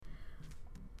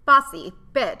Bossy,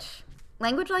 bitch.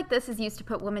 Language like this is used to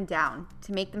put women down,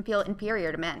 to make them feel inferior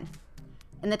to men.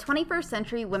 In the 21st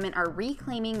century, women are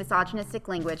reclaiming misogynistic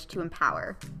language to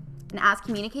empower. And as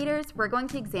communicators, we're going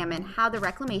to examine how the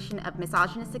reclamation of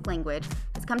misogynistic language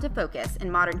has come to focus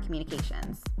in modern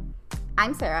communications.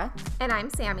 I'm Sarah. And I'm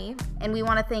Sammy. And we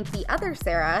want to thank the other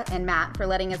Sarah and Matt for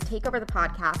letting us take over the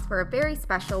podcast for a very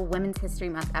special Women's History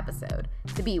Month episode,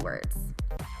 The B Words.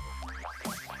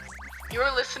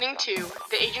 You're listening to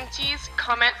the agency's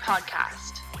Comment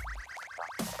Podcast.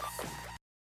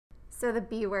 So the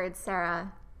B word,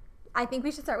 Sarah. I think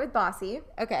we should start with bossy.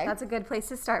 Okay. That's a good place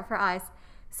to start for us.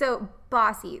 So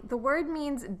bossy, the word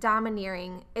means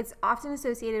domineering. It's often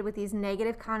associated with these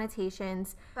negative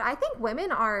connotations. But I think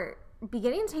women are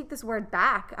beginning to take this word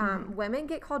back. Women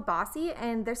get called bossy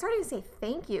and they're starting to say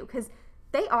thank you because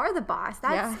they are the boss.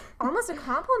 That's almost a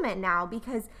compliment now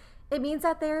because it means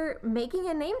that they're making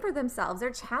a name for themselves.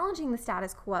 They're challenging the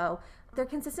status quo. They're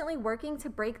consistently working to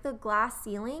break the glass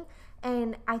ceiling.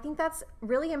 And I think that's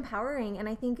really empowering. And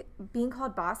I think being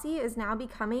called bossy is now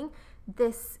becoming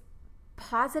this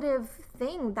positive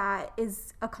thing that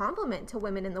is a compliment to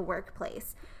women in the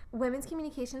workplace. Women's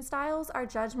communication styles are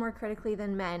judged more critically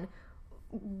than men,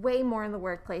 way more in the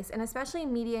workplace, and especially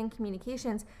in media and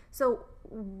communications. So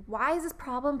why is this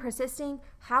problem persisting?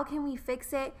 How can we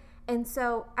fix it? And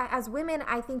so as women,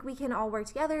 I think we can all work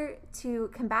together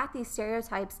to combat these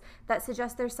stereotypes that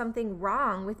suggest there's something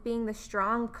wrong with being the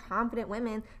strong, confident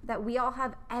women that we all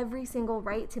have every single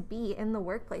right to be in the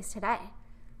workplace today.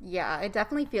 Yeah, I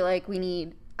definitely feel like we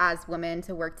need, as women,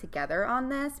 to work together on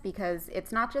this because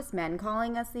it's not just men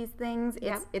calling us these things,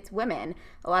 it's women.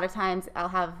 A lot of times I'll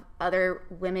have other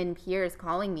women peers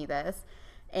calling me this,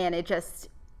 and it just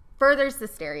furthers the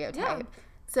stereotype. Yeah.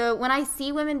 So when I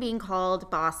see women being called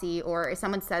bossy, or if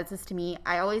someone says this to me,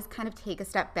 I always kind of take a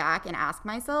step back and ask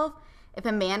myself, if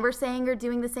a man were saying or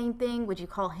doing the same thing, would you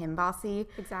call him bossy?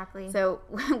 Exactly. So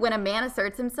when a man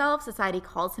asserts himself, society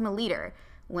calls him a leader.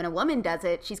 When a woman does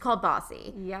it, she's called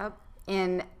bossy. Yep.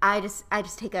 And I just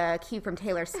take a cue from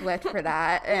Taylor Swift for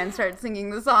that and start singing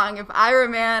the song, if I were a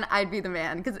man, I'd be the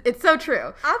man, because it's so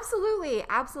true. Absolutely,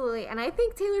 absolutely. And I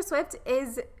think Taylor Swift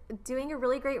is doing a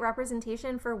really great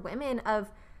representation for women of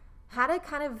how to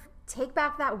kind of take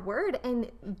back that word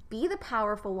and be the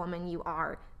powerful woman you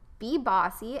are. Be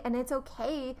bossy, and it's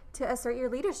okay to assert your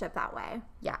leadership that way.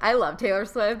 Yeah, I love Taylor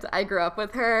Swift. I grew up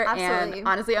with her. Absolutely. And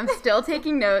honestly, I'm still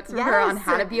taking notes from her on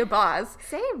how to be a boss.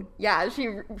 Same. Yeah,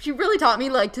 she really taught me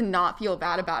to not feel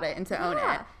bad about it and to own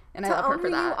it. And I love her for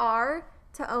that. To own who you are,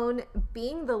 to own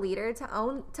being the leader, to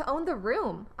own the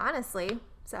room, honestly.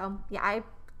 So, yeah, I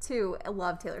too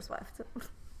love Taylor Swift.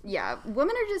 Yeah,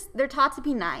 women are they're taught to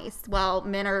be nice while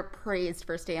men are praised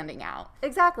for standing out.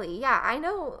 Exactly. Yeah, I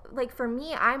know, for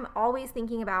me, I'm always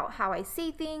thinking about how I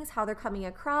say things, how they're coming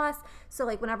across. So,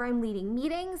 whenever I'm leading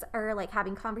meetings or,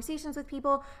 having conversations with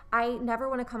people, I never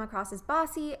want to come across as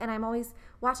bossy, and I'm always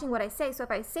watching what I say. So, if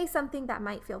I say something that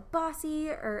might feel bossy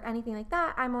or anything like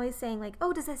that, I'm always saying,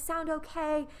 oh, does this sound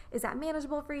okay? Is that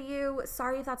manageable for you?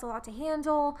 Sorry if that's a lot to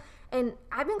handle. And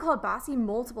I've been called bossy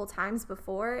multiple times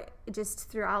before, just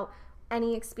throughout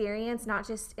any experience, not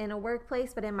just in a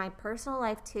workplace, but in my personal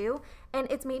life too. And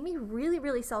it's made me really,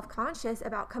 really self-conscious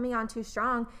about coming on too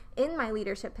strong in my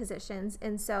leadership positions.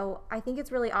 And so I think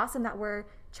it's really awesome that we're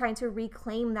trying to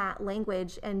reclaim that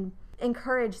language and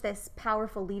encourage this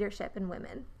powerful leadership in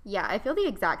women. Yeah, I feel the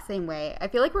exact same way. I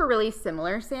feel like we're really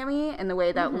similar, Sammy, in the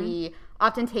way that we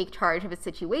often take charge of a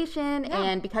situation,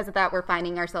 and because of that, we're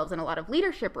finding ourselves in a lot of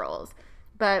leadership roles.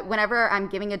 But whenever I'm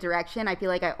giving a direction, I feel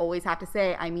like I always have to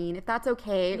say, if that's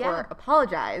okay, or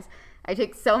apologize. I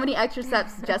take so many extra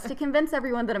steps just to convince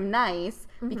everyone that I'm nice,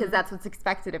 because that's what's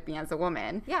expected of me as a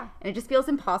woman. Yeah. And it just feels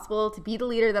impossible to be the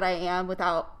leader that I am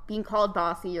without being called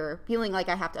bossy or feeling like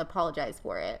I have to apologize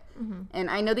for it.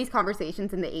 And I know these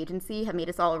conversations in the agency have made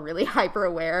us all really hyper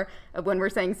aware of when we're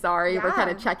saying sorry. We're kind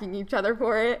of checking each other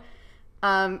for it.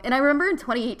 And I remember in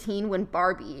 2018 when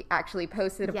Barbie actually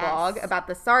posted a blog about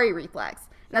the sorry reflex.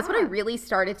 And that's when I really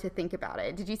started to think about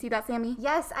it. Did you see that, Sammy?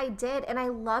 Yes, I did. And I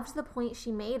loved the point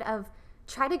she made of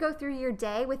try to go through your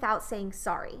day without saying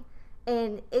sorry.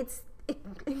 And it's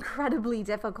incredibly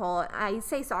difficult. I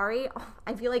say sorry,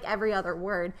 I feel like every other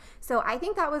word. So I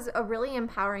think that was a really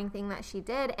empowering thing that she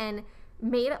did and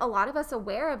made a lot of us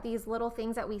aware of these little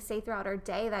things that we say throughout our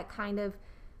day that kind of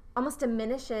almost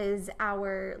diminishes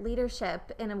our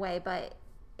leadership in a way. But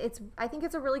I think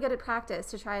it's a really good practice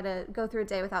to try to go through a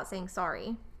day without saying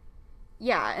sorry.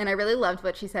 Yeah, and I really loved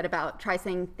what she said about try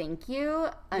saying thank you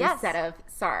instead of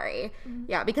sorry.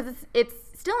 Yeah, because it's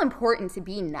still important to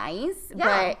be nice,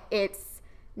 but it's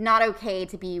not okay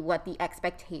to be what the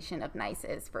expectation of nice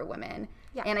is for women.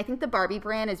 Yeah. And I think the Barbie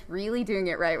brand is really doing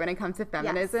it right when it comes to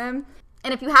feminism. Yes.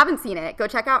 And if you haven't seen it, go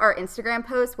check out our Instagram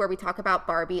post where we talk about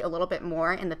Barbie a little bit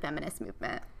more in the feminist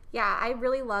movement. Yeah, I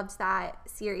really loved that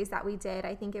series that we did.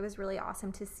 I think it was really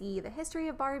awesome to see the history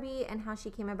of Barbie and how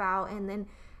she came about, and then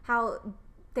how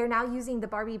they're now using the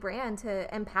Barbie brand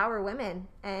to empower women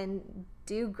and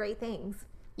do great things.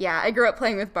 Yeah, I grew up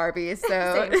playing with Barbie,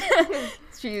 so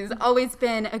she's always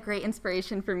been a great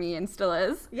inspiration for me and still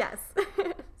is. Yes.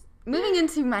 Moving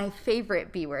into my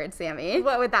favorite B word, Sammy.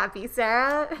 What would that be,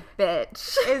 Sarah?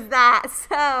 Bitch. Is that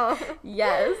so?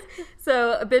 Yes.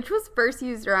 So a bitch was first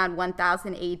used around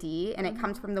 1000 AD, and it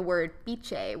comes from the word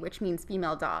biche, which means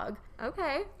female dog.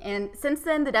 Okay. And since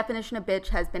then, the definition of bitch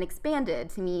has been expanded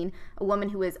to mean a woman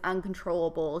who is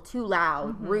uncontrollable, too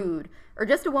loud, rude, or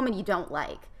just a woman you don't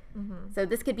like. So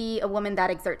this could be a woman that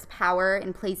exerts power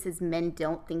in places men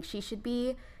don't think she should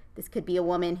be. This could be a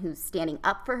woman who's standing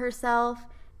up for herself.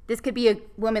 This could be a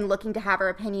woman looking to have her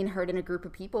opinion heard in a group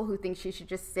of people who think she should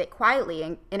just sit quietly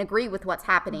and agree with what's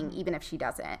happening, even if she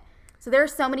doesn't. So there are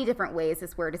so many different ways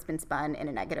this word has been spun in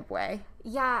a negative way.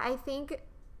 Yeah, I think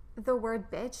the word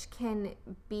bitch can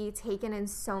be taken in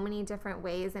so many different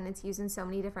ways, and it's used in so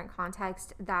many different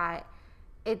contexts that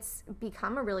it's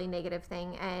become a really negative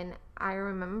thing. And I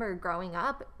remember growing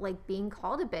up, like, being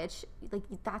called a bitch, like,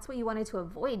 that's what you wanted to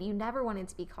avoid. You never wanted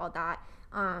to be called that,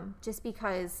 just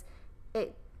because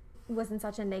it was in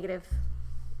such a negative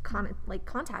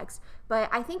context. But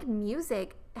I think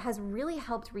music has really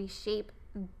helped reshape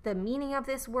the meaning of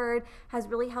this word, has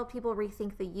really helped people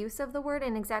rethink the use of the word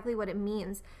and exactly what it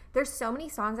means. There's so many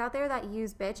songs out there that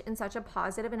use bitch in such a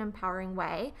positive and empowering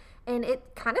way, and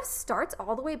it kind of starts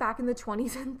all the way back in the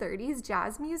 20s and 30s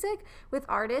jazz music with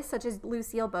artists such as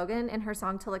Lucille Bogan in her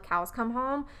song Till the Cows Come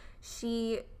Home.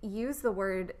 She used the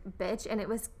word bitch, and it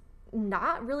was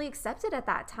not really accepted at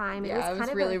that time. It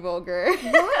was really vulgar.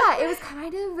 Yeah, it was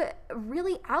kind of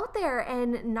really out there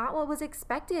and not what was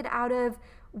expected out of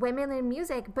women in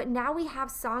music. But now we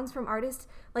have songs from artists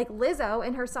like Lizzo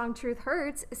in her song Truth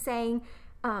Hurts saying,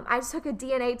 I just took a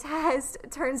DNA test.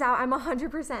 Turns out I'm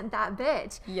 100% that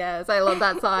bitch. Yes, I love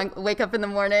that song. Wake up in the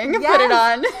morning, yes, put it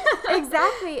on.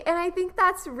 Exactly. And I think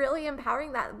that's really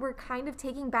empowering, that we're kind of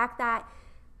taking back that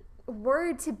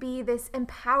word to be this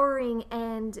empowering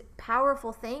and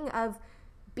powerful thing of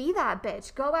be that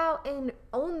bitch. Go out and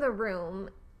own the room.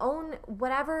 Own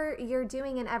whatever you're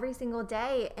doing in every single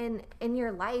day in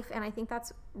your life. And I think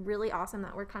that's really awesome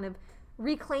that we're kind of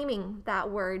reclaiming that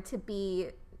word to be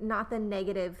not the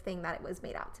negative thing that it was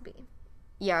made out to be.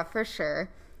 Yeah, for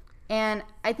sure. And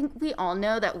I think we all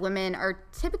know that women are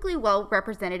typically well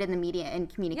represented in the media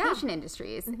and communication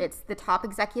industries. It's the top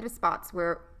executive spots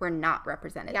where we're not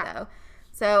represented, though.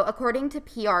 So according to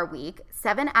PR Week,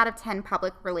 7 out of 10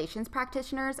 public relations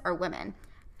practitioners are women.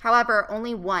 However,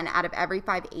 only 1 out of every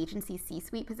 5 agency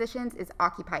C-suite positions is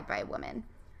occupied by a woman.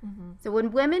 So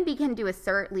when women begin to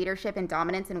assert leadership and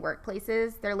dominance in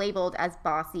workplaces, they're labeled as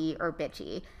bossy or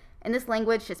bitchy. And this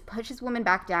language just pushes women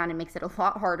back down and makes it a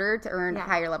lot harder to earn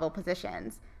higher level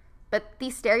positions. But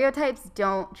these stereotypes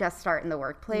don't just start in the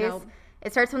workplace. Nope.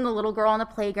 It starts when the little girl on the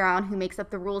playground who makes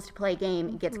up the rules to play a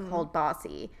game gets called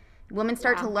bossy. Women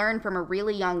start to learn from a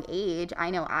really young age, I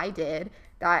know I did,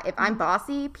 that if I'm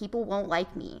bossy, people won't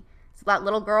like me. So that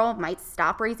little girl might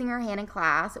stop raising her hand in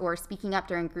class or speaking up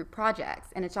during group projects.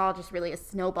 And it's all just really a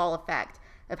snowball effect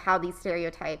of how these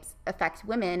stereotypes affect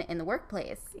women in the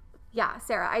workplace. Yeah,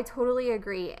 Sarah, I totally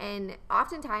agree. And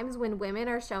oftentimes when women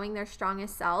are showing their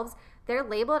strongest selves, they're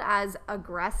labeled as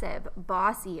aggressive,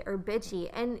 bossy, or bitchy.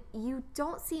 And you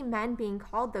don't see men being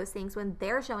called those things when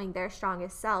they're showing their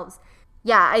strongest selves.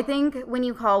 Yeah, I think when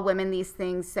you call women these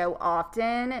things so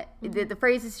often, the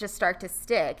phrases just start to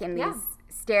stick. And these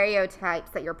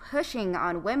stereotypes that you're pushing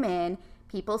on women,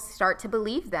 people start to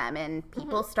believe them. And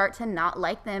people start to not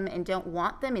like them and don't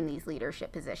want them in these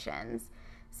leadership positions.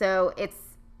 So it's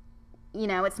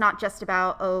not just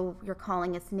about, oh, you're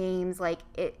calling us names. Like,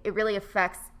 it really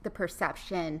affects the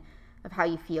perception of how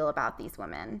you feel about these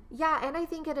women. Yeah, and I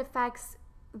think it affects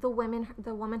the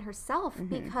woman herself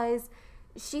because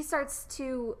she starts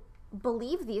to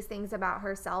believe these things about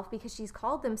herself because she's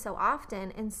called them so often.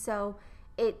 And so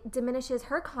it diminishes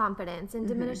her confidence and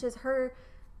diminishes her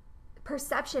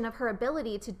perception of her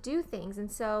ability to do things.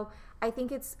 And so I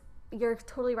think you're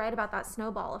totally right about that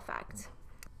snowball effect.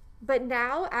 But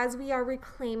now, as we are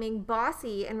reclaiming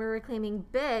bossy and we're reclaiming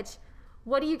bitch,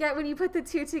 what do you get when you put the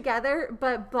two together?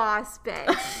 But boss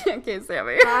bitch. Okay,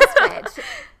 Sammy. Boss bitch.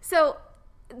 So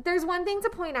there's one thing to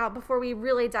point out before we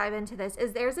really dive into this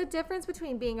is there's a difference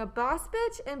between being a boss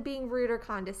bitch and being rude or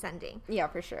condescending. Yeah,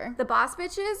 for sure. The boss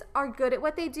bitches are good at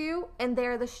what they do, and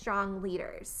they're the strong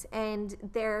leaders, and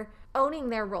they're owning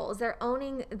their roles. They're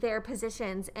owning their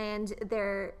positions and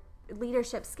their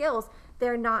leadership skills.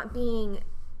 They're not being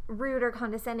rude or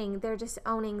condescending. They're just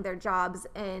owning their jobs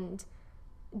and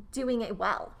doing it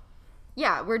well.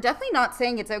 Yeah, we're definitely not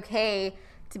saying it's okay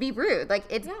to be rude. Like,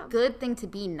 it's a good thing to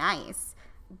be nice.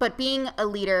 But being a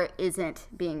leader isn't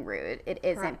being rude. It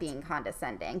isn't Correct. being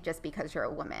condescending just because you're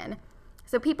a woman.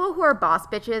 So people who are boss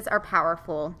bitches are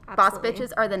powerful. Absolutely. Boss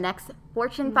bitches are the next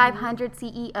Fortune 500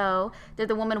 CEO. They're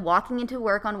the woman walking into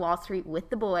work on Wall Street with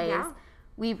the boys. Yeah.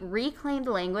 We've reclaimed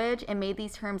language and made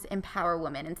these terms empower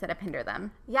women instead of hinder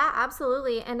them. Yeah,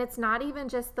 absolutely. And it's not even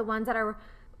just the ones that are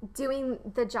doing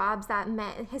the jobs that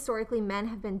historically men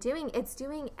have been doing. It's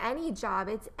doing any job.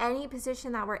 It's any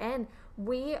position that we're in.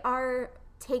 We are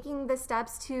taking the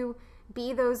steps to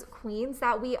be those queens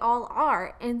that we all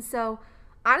are. And so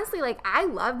honestly, like, I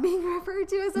love being referred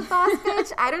to as a boss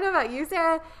bitch. I don't know about you,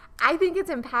 Sarah. I think it's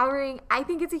empowering. I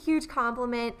think it's a huge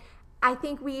compliment. I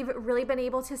think we've really been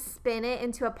able to spin it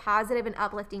into a positive and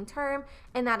uplifting term,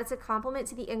 and that it's a compliment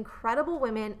to the incredible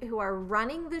women who are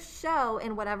running the show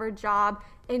in whatever job,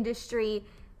 industry,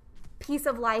 piece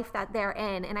of life that they're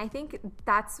in. And I think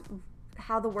that's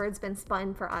how the word's been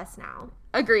spun for us now.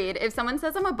 Agreed. If someone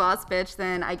says I'm a boss bitch,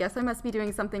 then I guess I must be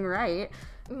doing something right.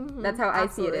 That's how I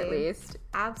see it, at least.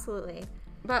 Absolutely.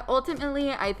 But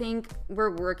ultimately, I think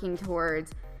we're working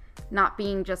towards not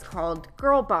being just called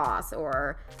girl boss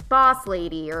or boss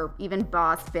lady or even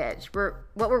boss bitch.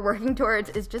 What we're working towards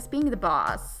is just being the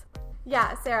boss.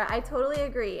 Yeah, Sarah, I totally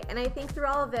agree. And I think through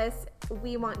all of this,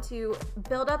 we want to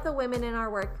build up the women in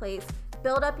our workplace,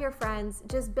 build up your friends,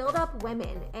 just build up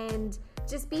women, and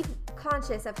just be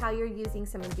conscious of how you're using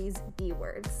some of these B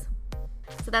words.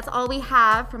 So that's all we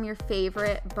have from your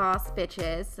favorite boss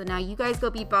bitches. So now you guys go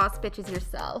be boss bitches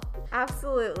yourself.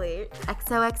 Absolutely.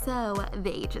 XOXO,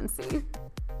 the agency.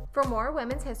 For more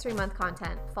Women's History Month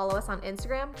content, follow us on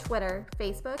Instagram, Twitter,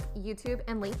 Facebook, YouTube,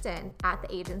 and LinkedIn at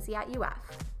The Agency at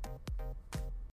UF.